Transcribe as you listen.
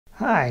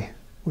Hi,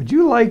 would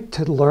you like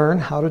to learn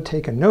how to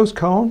take a nose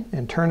cone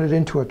and turn it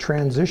into a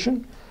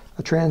transition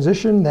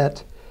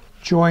that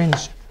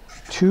joins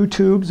two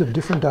tubes of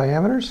different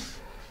diameters?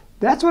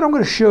 That's what I'm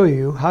going to show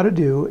you how to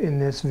do in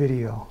this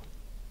video.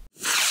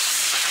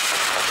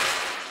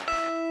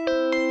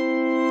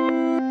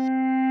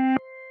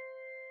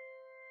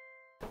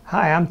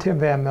 Hi, I'm Tim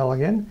Van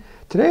Milligan.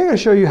 Today I'm going to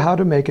show you how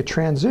to make a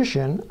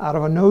transition out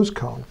of a nose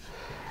cone.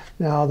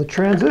 Now the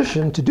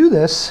transition, to do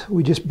this,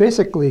 we just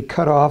basically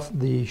cut off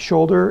the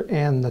shoulder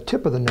and the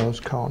tip of the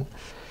nose cone.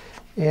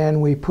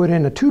 And we put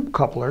in a tube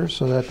coupler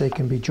so that they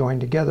can be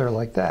joined together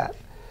like that.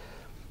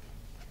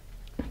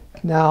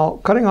 Now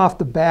cutting off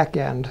the back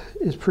end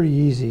is pretty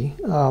easy.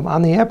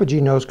 On the Apogee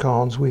nose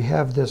cones we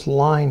have this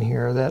line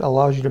here that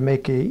allows you to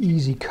make an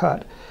easy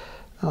cut.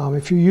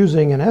 If you're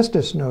using an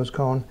Estes nose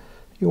cone,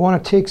 you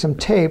want to take some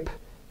tape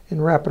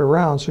and wrap it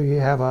around so you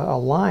have a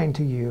line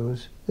to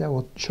use that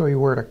will show you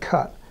where to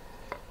cut.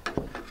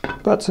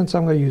 But since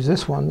I'm going to use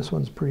this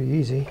one's pretty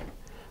easy.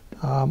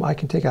 I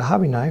can take a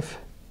hobby knife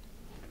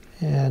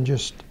and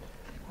just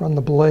run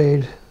the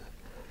blade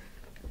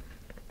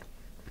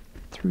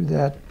through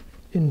that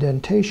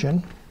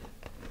indentation.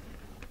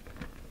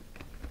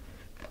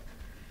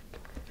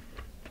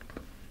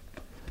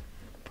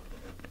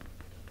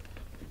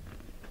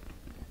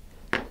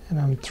 And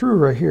I'm through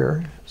right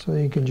here, so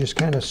you can just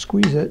kind of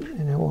squeeze it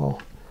and it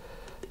will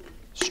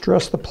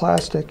stress the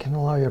plastic and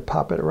allow you to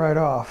pop it right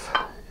off.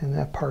 And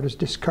that part is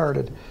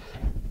discarded.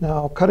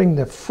 Now cutting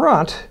the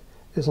front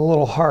is a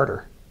little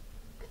harder.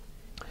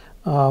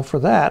 For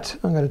that,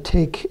 I'm going to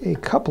take a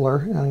coupler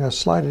and I'm going to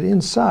slide it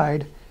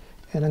inside,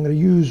 and I'm going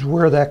to use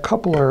where that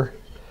coupler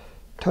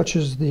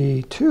touches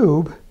the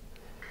tube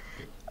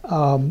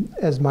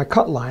as my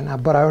cut line.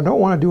 But I don't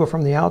want to do it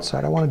from the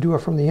outside. I want to do it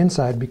from the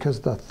inside because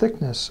of the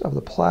thickness of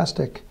the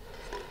plastic.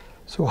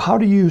 So how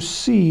do you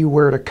see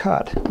where to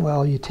cut?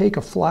 Well, you take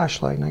a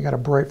flashlight, and I got a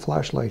bright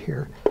flashlight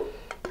here,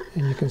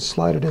 and you can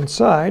slide it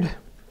inside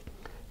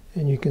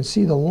and you can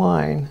see the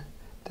line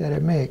that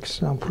it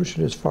makes. Now push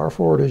it as far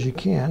forward as you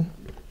can.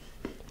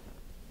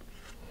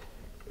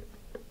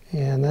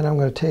 And then I'm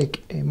going to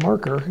take a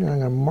marker and I'm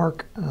going to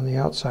mark on the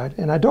outside.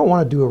 And I don't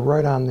want to do it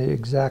right on the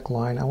exact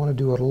line. I want to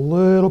do it a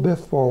little bit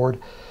forward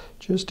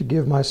just to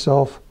give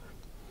myself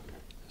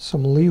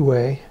some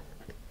leeway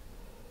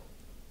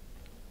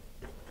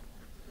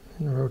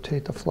and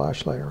rotate the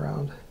flashlight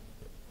around.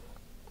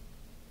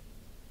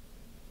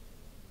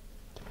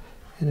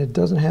 And it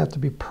doesn't have to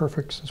be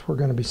perfect since we're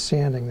going to be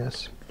sanding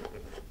this.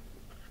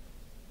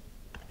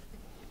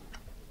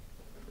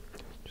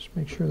 Just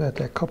make sure that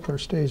that coupler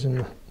stays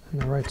in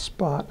the right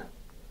spot.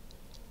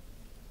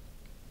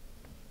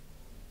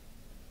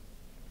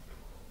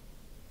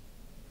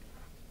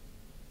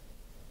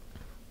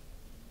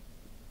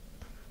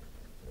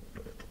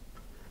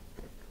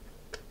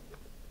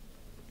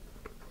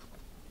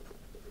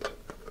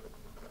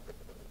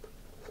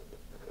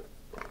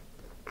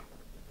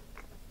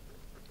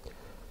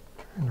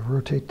 And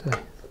rotate the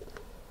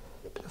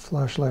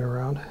flashlight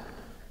around.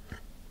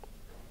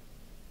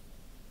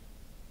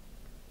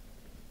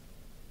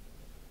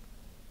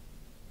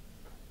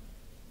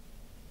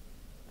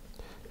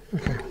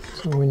 Okay,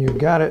 so when you've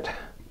got it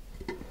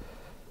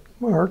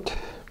marked,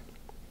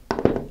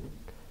 I'm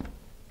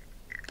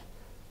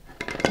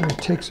going to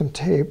take some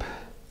tape .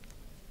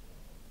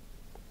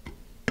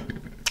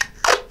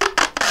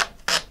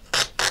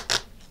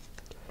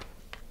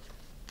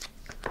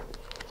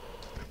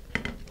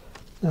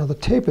 Now the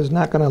tape is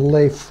not going to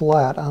lay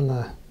flat on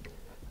the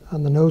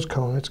nose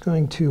cone. It's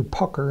going to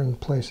pucker in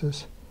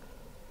places.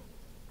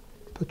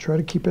 But try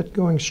to keep it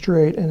going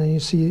straight, and then you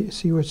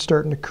see where it's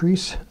starting to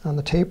crease on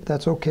the tape.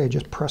 That's okay,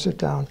 just press it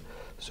down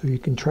so you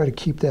can try to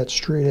keep that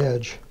straight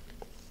edge.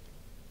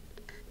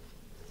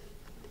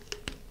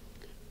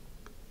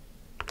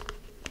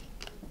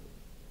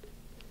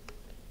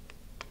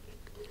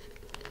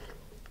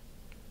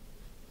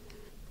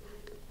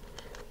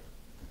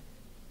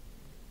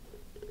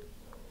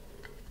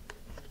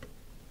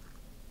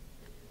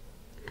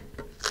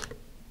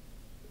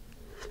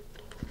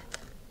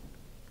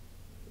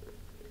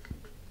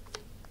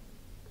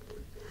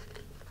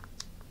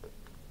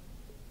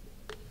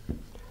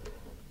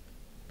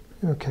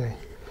 Okay,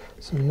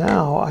 so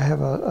now I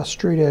have a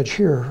straight edge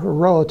here,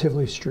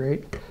 relatively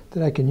straight,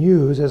 that I can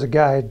use as a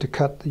guide to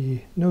cut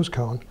the nose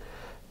cone.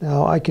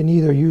 Now I can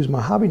either use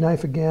my hobby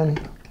knife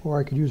again, or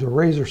I could use a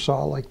razor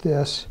saw like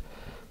this,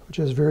 which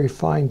has very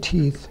fine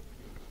teeth.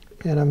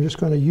 And I'm just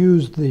going to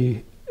use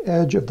the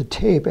edge of the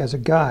tape as a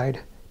guide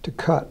to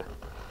cut.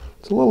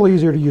 It's a little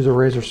easier to use a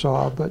razor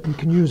saw, but you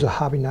can use a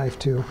hobby knife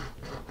too.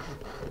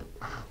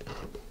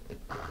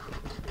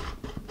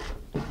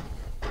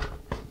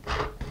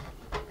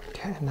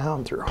 Okay, now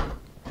I'm through.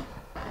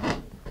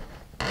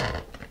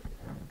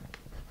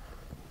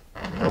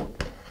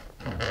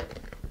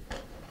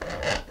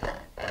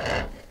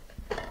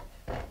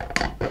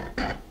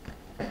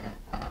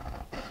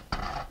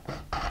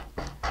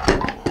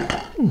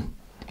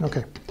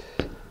 Okay.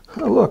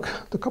 Oh, look,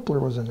 the coupler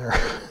was in there.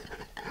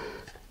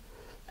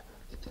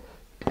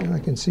 And I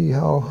can can see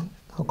how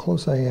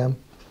close I am.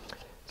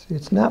 See,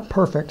 it's not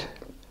perfect,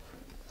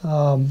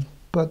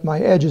 but my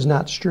edge is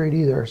not straight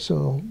either.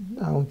 So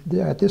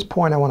at this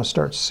point I want to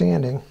start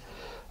sanding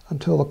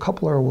until the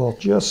coupler will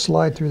just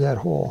slide through that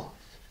hole.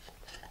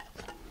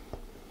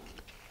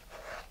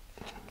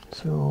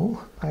 So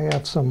I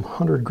have some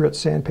 100 grit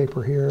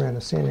sandpaper here and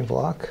a sanding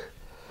block.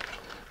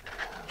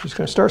 I'm just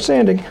going to start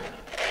sanding.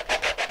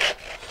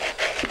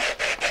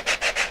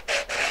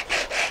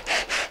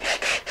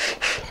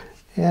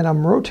 And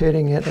I'm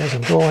rotating it as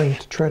I'm going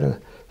to try to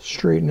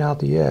straighten out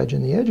the edge.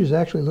 And the edge is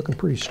actually looking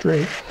pretty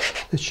straight.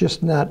 It's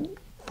just not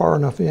far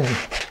enough in.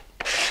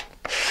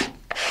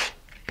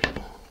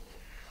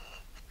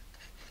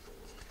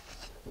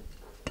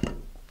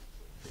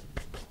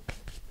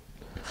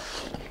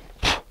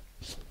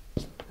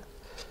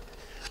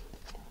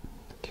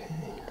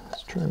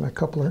 Try my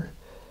coupler.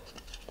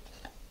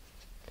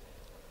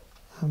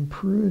 I'm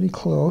pretty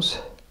close.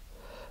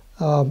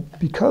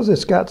 Because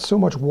it's got so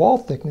much wall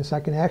thickness, I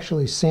can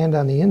actually sand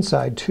on the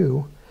inside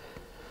too.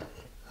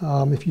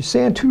 If you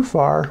sand too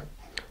far,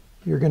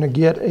 you're going to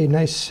get a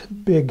nice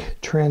big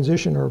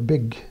transition or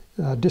big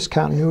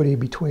discontinuity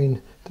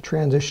between the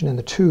transition and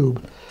the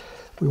tube.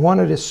 We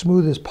want it as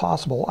smooth as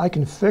possible. I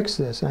can fix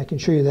this, and I can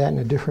show you that in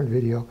a different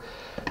video.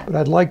 But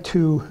I'd like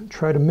to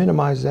try to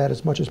minimize that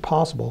as much as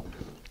possible.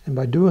 And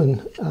by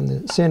doing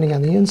sanding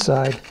on the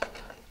inside,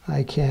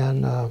 I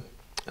can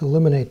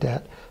eliminate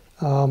that.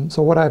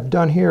 So what I've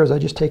done here is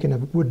I've just taken a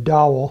wood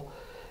dowel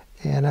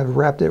and I've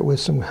wrapped it with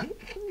some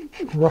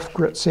rough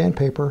grit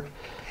sandpaper,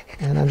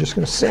 and I'm just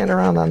going to sand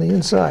around on the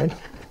inside.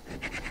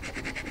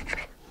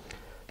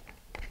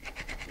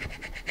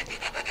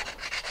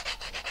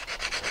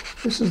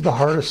 This is the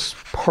hardest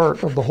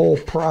part of the whole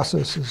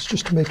process, is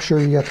just to make sure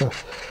you get the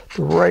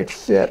right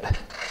fit.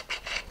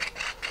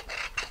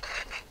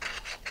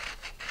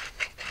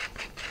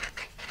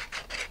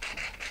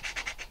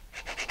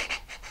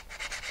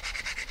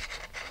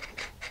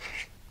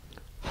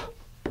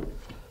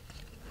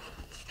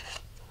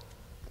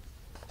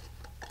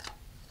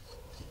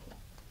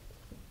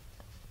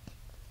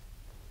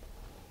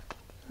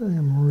 I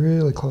am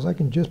really close. I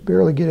can just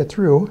barely get it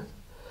through.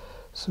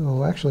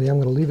 So actually I'm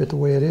going to leave it the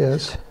way it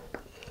is.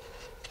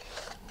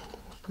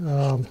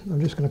 I'm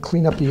just going to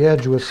clean up the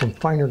edge with some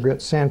finer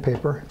grit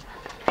sandpaper.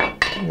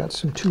 I got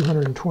some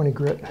 220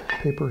 grit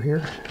paper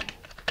here.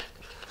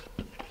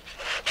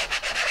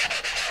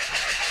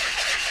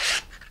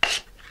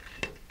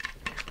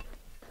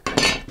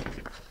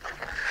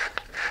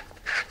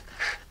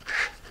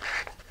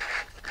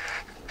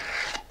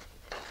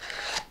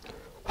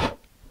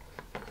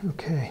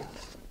 Okay.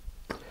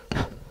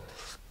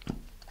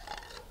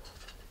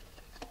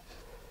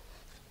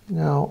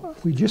 Now,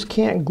 we just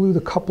can't glue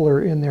the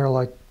coupler in there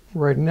like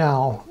right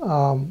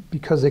now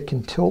because it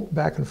can tilt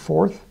back and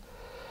forth.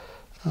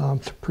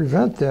 To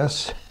prevent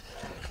this,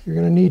 you're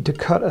going to need to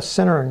cut a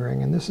centering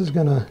ring, and this is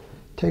going to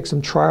take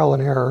some trial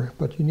and error,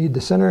 but you need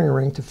the centering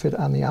ring to fit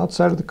on the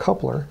outside of the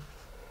coupler,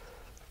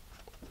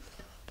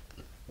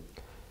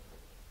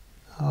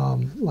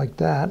 like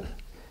that,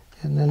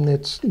 and then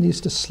it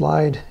needs to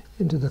slide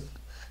into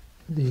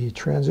the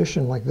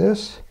transition like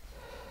this.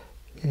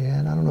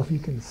 And I don't know if you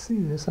can see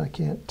this, I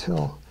can't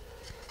tell.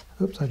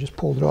 Oops, I just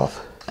pulled it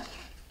off.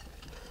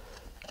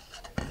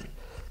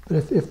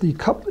 But if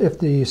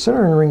the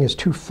centering ring is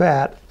too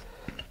fat,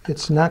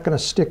 it's not going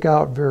to stick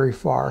out very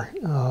far.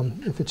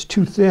 If it's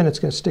too thin, it's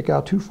going to stick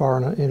out too far,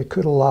 and it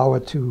could allow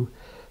it to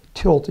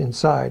tilt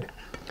inside.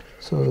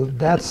 So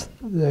that's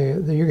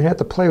you're going to have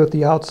to play with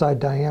the outside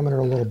diameter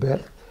a little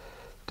bit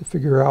to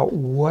figure out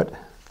what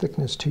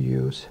thickness to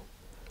use.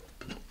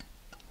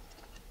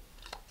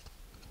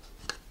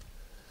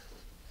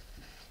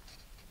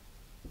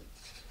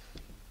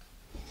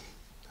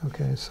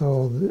 Okay,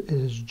 so it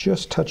is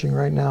just touching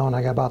right now, and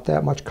I got about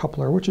that much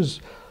coupler, which is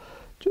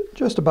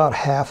just about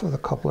half of the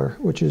coupler,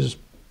 which is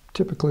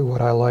typically what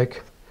I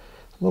like.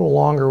 A little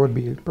longer would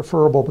be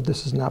preferable, but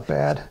this is not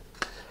bad.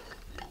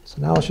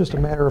 So now it's just a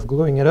matter of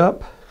gluing it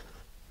up.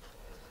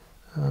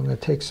 I'm going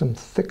to take some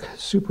thick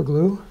super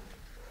glue.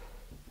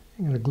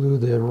 I'm going to glue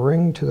the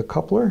ring to the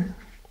coupler.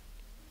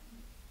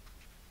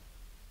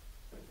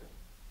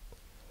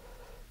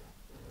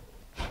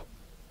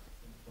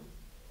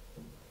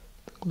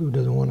 Glue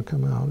doesn't want to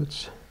come out.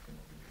 It's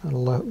not a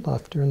lot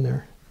left in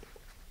there.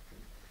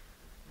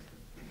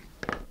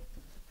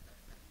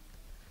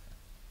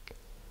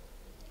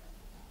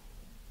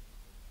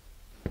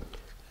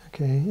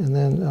 Okay, and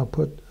then I'll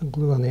put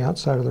glue on the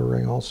outside of the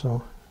ring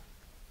also.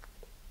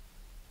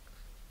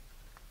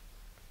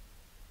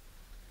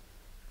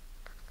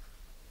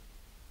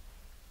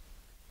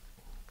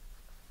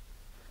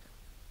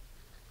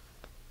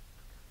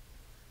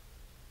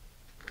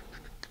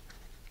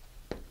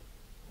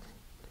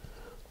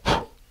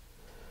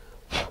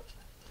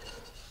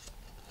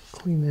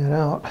 Clean that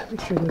out, make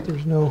sure that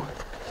there's no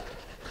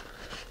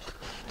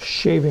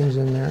shavings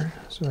in there,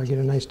 so I get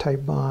a nice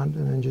tight bond,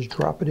 and then just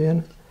drop it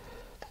in,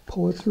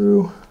 pull it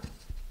through,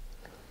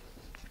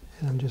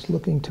 and I'm just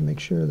looking to make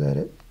sure that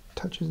it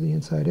touches the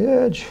inside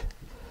edge,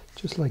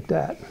 just like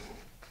that.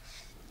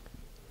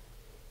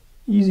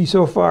 Easy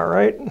so far,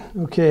 right?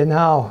 Okay,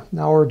 now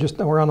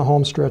we're on the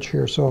home stretch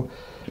here. So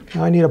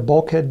now I need a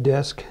bulkhead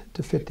disc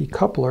to fit the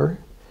coupler.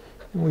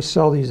 And we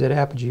sell these at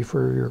Apogee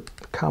for your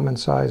common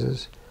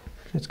sizes.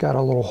 It's got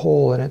a little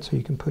hole in it so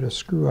you can put a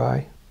screw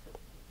eye.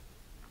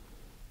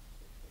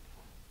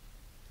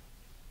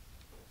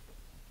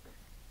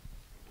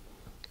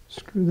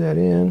 Screw that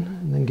in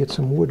and then get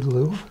some wood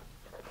glue.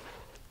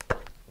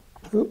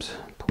 Oops,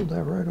 pulled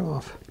that right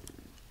off.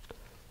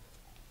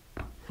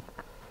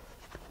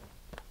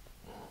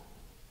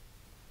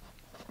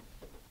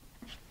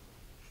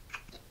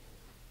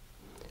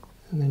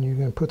 And then you're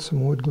going to put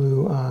some wood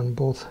glue on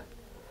both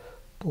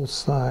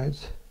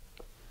sides.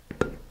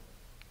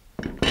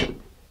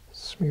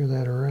 Smear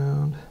that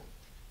around.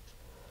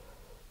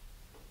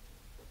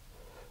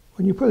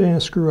 When you put in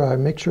a screw eye,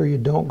 make sure you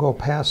don't go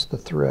past the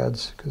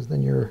threads, because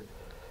then you're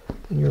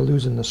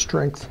losing the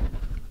strength.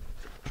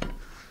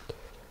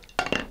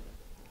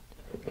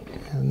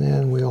 And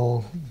then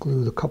we'll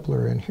glue the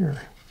coupler in here.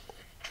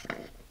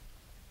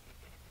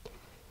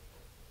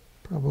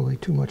 Probably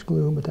too much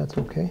glue, but that's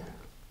okay.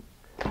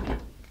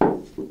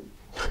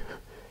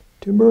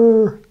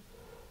 Timber!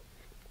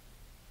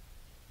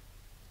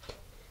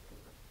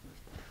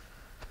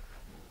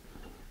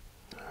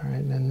 All right,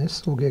 and then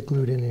this will get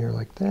glued in here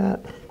like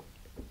that.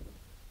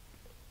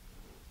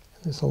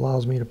 This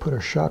allows me to put a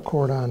shock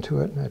cord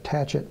onto it and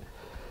attach it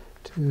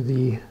to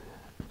the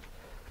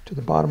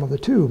bottom of the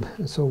tube.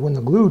 And so when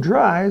the glue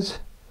dries,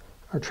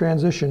 our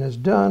transition is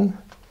done.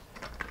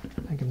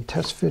 I can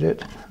test fit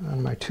it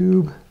on my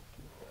tube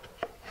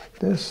like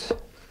this.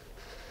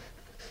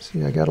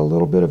 See, I got a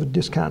little bit of a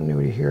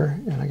discontinuity here,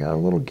 and I got a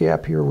little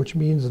gap here, which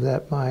means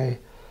that my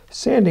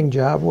sanding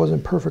job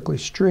wasn't perfectly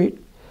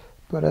straight.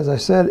 But as I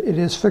said, it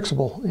is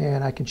fixable,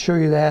 and I can show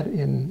you that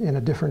in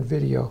a different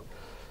video.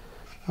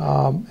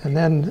 And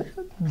then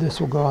this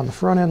will go on the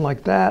front end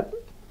like that,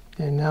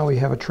 and now we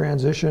have a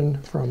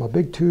transition from a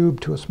big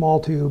tube to a small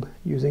tube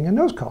using a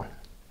nose cone.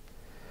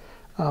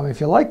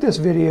 If you like this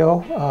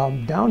video,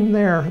 down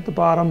there at the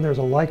bottom there's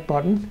a like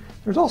button.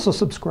 There's also a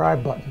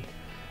subscribe button.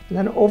 And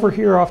then over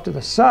here off to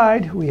the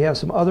side, we have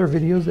some other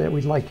videos that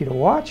we'd like you to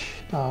watch.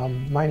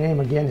 My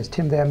name again is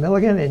Tim Van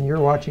Milligan, and you're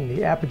watching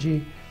the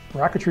Apogee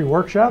Rocketry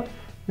Workshop.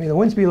 May the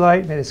winds be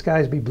light, may the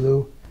skies be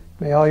blue,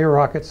 may all your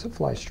rockets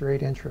fly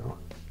straight and true.